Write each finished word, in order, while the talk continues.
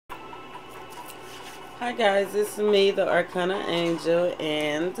Hi guys, it's me, the Arcana Angel,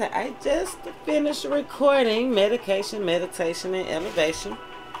 and I just finished recording Medication, Meditation, and Elevation.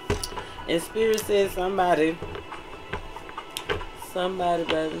 And Spirit said somebody,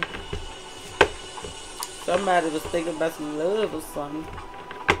 baby, somebody was thinking about some love or something.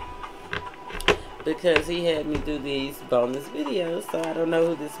 Because he had me do these bonus videos, so I don't know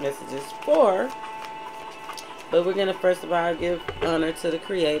who this message is for. But we're going to first of all give honor to the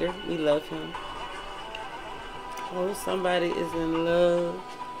Creator. We love Him. Oh, somebody is in love.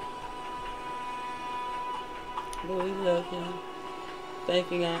 But we love Him.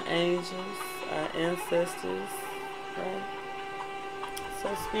 Thanking our angels, our ancestors, right?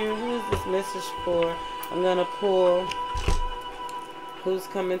 So, Spirit, who is this message for? I'm going to pull who's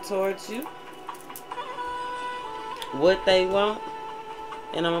coming towards you, what they want,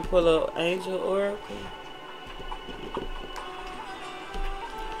 and I'm going to pull an angel oracle,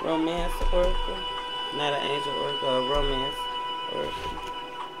 romance oracle. Not an angel oracle, a romance oracle.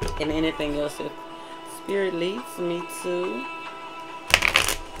 And anything else if Spirit leads me to.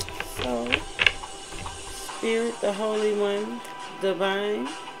 So, Spirit, the Holy One, Divine.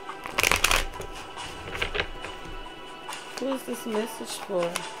 Who is this message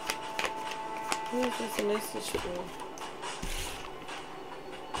for? Who is this message for?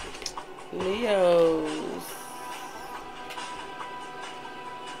 Leos.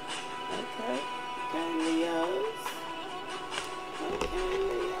 Okay. Okay, Leos. Okay,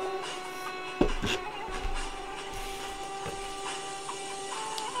 Leos.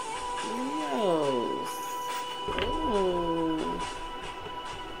 Leos. Ooh.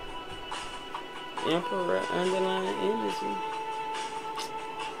 Emperor underlying energy.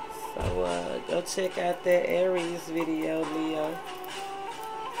 So, go check out that Aries video, Leo.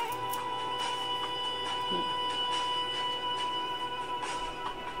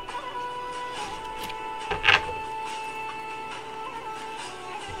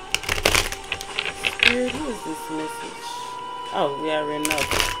 Spirit, who is this message? Oh, we already know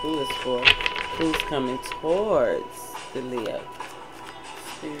who it's for. Who's coming towards the Leo?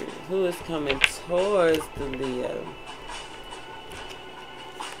 Spirit, who is coming towards the Leo?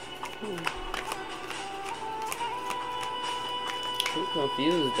 Who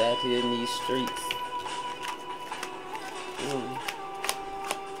confused out here in these streets?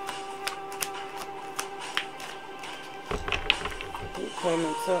 Who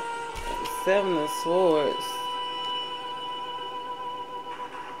coming to Seven of Swords?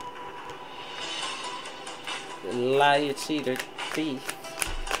 Liar, cheater, thief.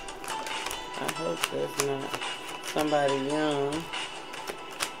 I hope that's not somebody young.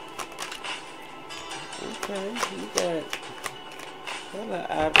 Okay, you got a lot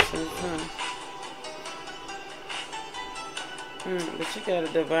of options, huh? But you got a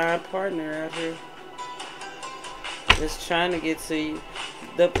divine partner out here that's trying to get to you.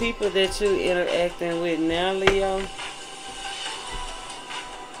 The people that you interacting with now, Leo.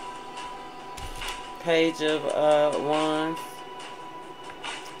 Page of Wands.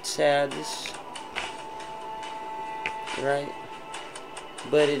 Childish. Right?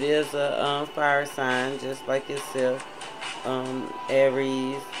 But it is a fire sign, just like yourself.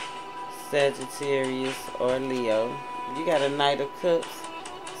 Aries, Sagittarius, or Leo. You got a Knight of Cups.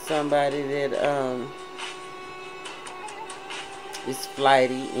 Somebody that is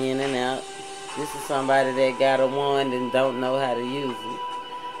flighty, in and out. This is somebody that got a wand and don't know how to use it.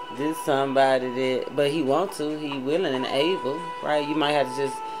 This is somebody that, but he want to, he willing and able, right? You might have to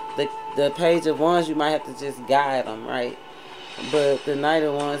just, the Page of Wands, you might have to just guide them, right? But the Knight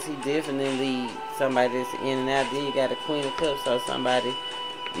of Wands, he definitely somebody that's in and out. Then you got a Queen of Cups, so somebody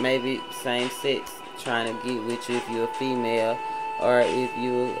maybe same sex trying to get with you if you're a female, or if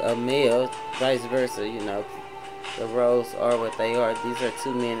you're a male, vice versa, you know. The roles are what they are. These are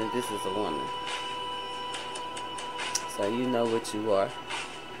two men and this is a woman. So you know what you are.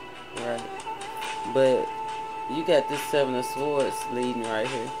 Right? But you got this Seven of Swords leading right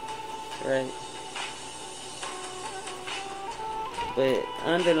here. Right? But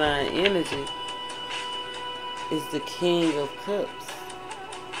underlying energy is the King of Cups.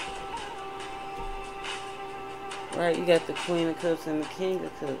 Right? You got the Queen of Cups and the King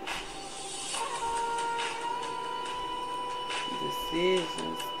of Cups.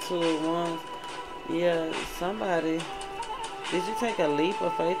 Decisions, Two of Wands. Yeah, somebody. Did you take a leap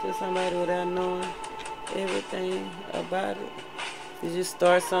of faith with somebody without knowing everything about it? Did you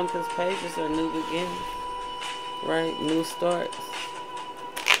start something's pages or new beginnings? Right? New starts.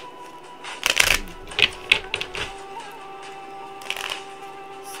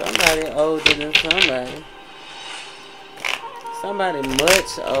 Somebody older than somebody. Somebody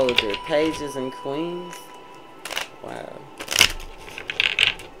much older. Pages and queens. Wow.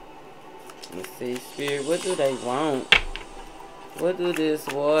 Let's see, Spirit, what do they want? What do this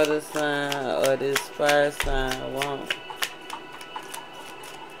water sign or this fire sign want?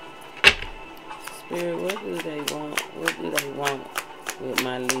 Spirit, what do they want? What do they want with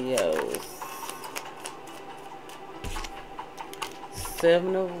my Leos?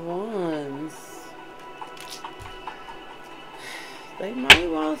 7 of Wands. They might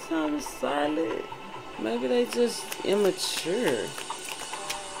want something solid. Maybe they just immature.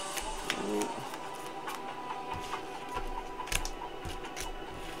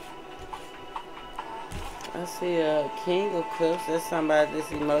 I see a King of Cups. That's somebody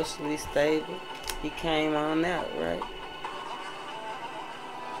that's emotionally stable. He came on out, right?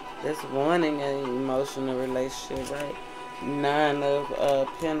 That's wanting an emotional relationship, right? 9 of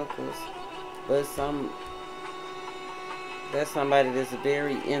Pentacles. But that's somebody that's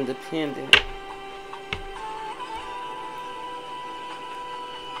very independent.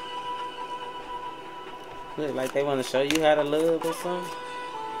 Look like they want to show you how to love or something.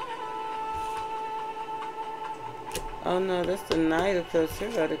 Oh no, that's the Knight of Cups. Here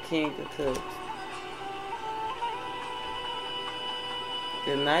go the King of Cups.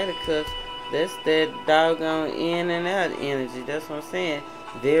 The Knight of Cups, that's that doggone in and out energy. That's what I'm saying.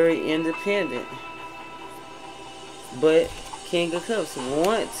 Very independent. But King of Cups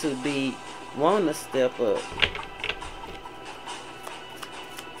want to step up.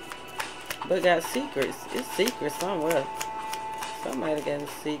 But got secrets. It's secret somewhere. Somebody got a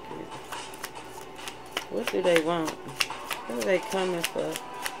secret. What do they want? What are they coming for?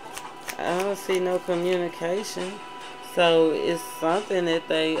 I don't see no communication. So it's something that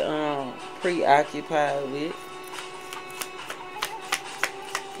they preoccupied with.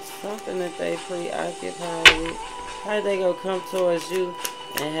 Something that they preoccupied with. How they gonna come towards you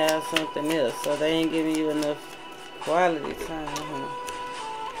and have something else? So they ain't giving you enough quality time, huh?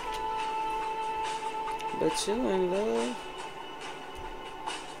 But you in love.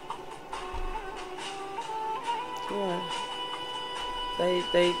 Yeah.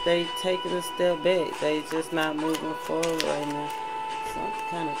 They taking a step back. They just not moving forward right now. Some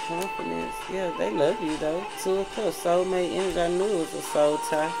kind of confidence. Yeah, they love you though. 2 of Cups, soulmate energy. I knew it was a soul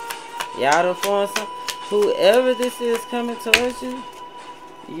tie. Y'all done formed some. Whoever this is coming towards you,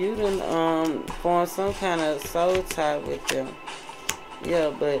 you done formed some kind of soul tie with them.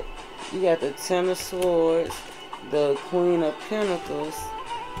 Yeah, but you got the 10 of Swords, the Queen of Pentacles,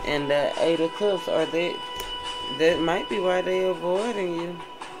 and the 8 of Cups. Are they? That might be why they avoiding you.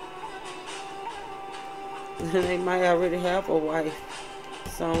 They might already have a wife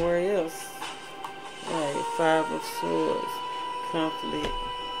somewhere else. Right, 5 of Swords, conflict.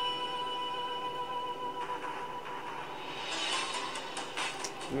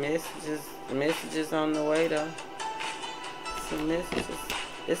 Messages on the way though. Some messages.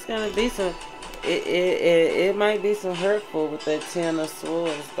 It's gonna be some. It might be some hurtful with that 10 of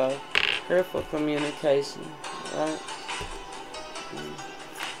Swords though. Hurtful communication, right?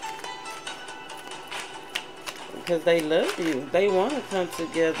 Because they love you. They want to come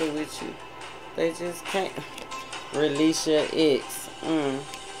together with you. They just can't release your ex.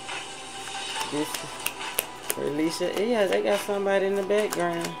 Release your. Yeah, they got somebody in the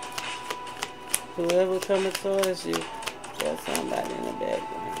background. Whoever coming towards you, got somebody in the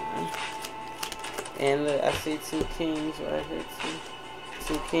background. And look, I see 2 kings right here too.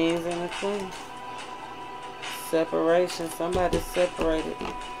 2 kings and a queen. Separation. Somebody separated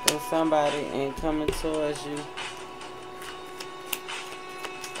from somebody and coming towards you.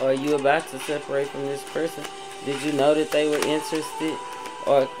 Or you about to separate from this person. Did you know that they were interested?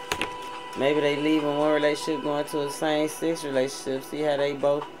 Or maybe they leaving one relationship going to a same-sex relationship. See how they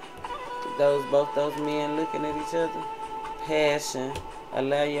both those men looking at each other? Passion.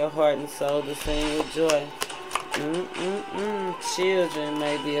 Allow your heart and soul to sing with joy. Children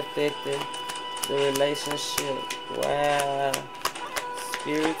may be affected. The relationship. Wow.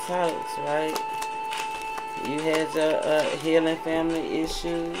 Spirit talks, right? You had your healing family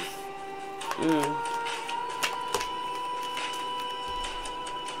issues.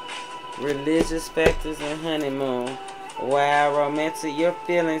 Religious factors and honeymoon. Wow, romantic. Your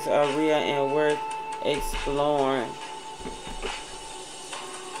feelings are real and worth exploring.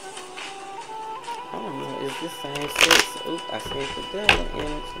 I don't know. Is this same sex? Oop, I see the devil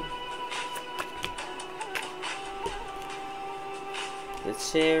energy. The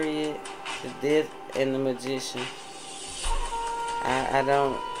Chariot, the Death, and the Magician. I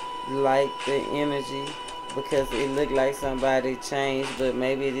don't like the energy because it looked like somebody changed, but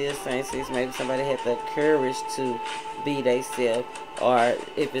maybe it is same sex. Maybe somebody had the courage to be themselves. Or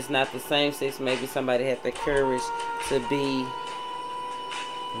if it's not the same sex, maybe somebody had the courage to be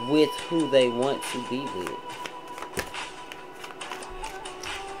with who they want to be with.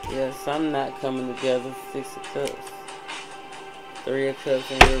 Yeah, some not coming together. 6 of Cups. 3 of Cups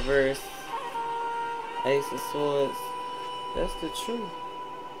in reverse. Ace of Swords. That's the truth.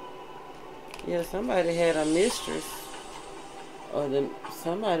 Yeah, somebody had a mistress. Or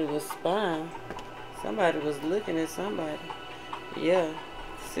somebody was spying. Somebody was looking at somebody. Yeah.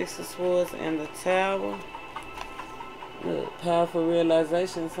 6 of Swords and the Tower. Look, powerful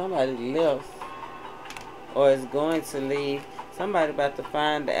realization. Somebody left. Or is going to leave. Somebody about to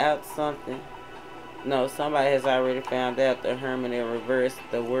find out something. No, somebody has already found out the Hermit in reverse,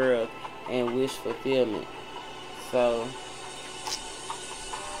 the World, and wish fulfillment. So,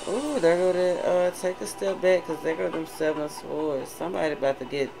 ooh, there go that, take a step back, because there go them 7 of Swords. Somebody about to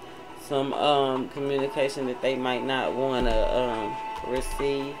get some communication that they might not want to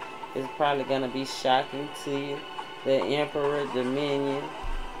receive. It's probably going to be shocking to you. The Emperor, Dominion,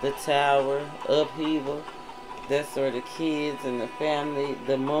 the Tower, upheaval. That's where the kids and the family,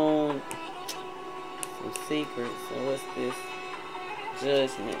 the Moon, some secrets. And what's this?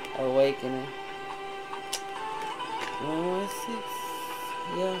 Judgment, awakening. 116.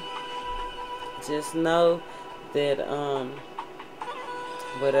 Yeah. Just know that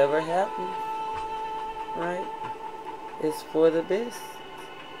whatever happens, right, it's for the best.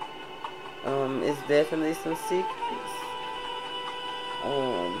 It's definitely some secrets.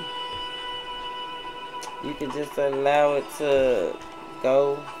 You can just allow it to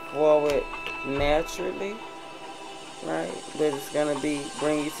go forward naturally, right? But it's gonna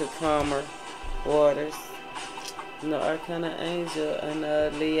bring you to calmer waters. The Arcana Angel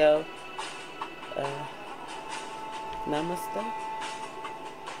and Leo. Namaste.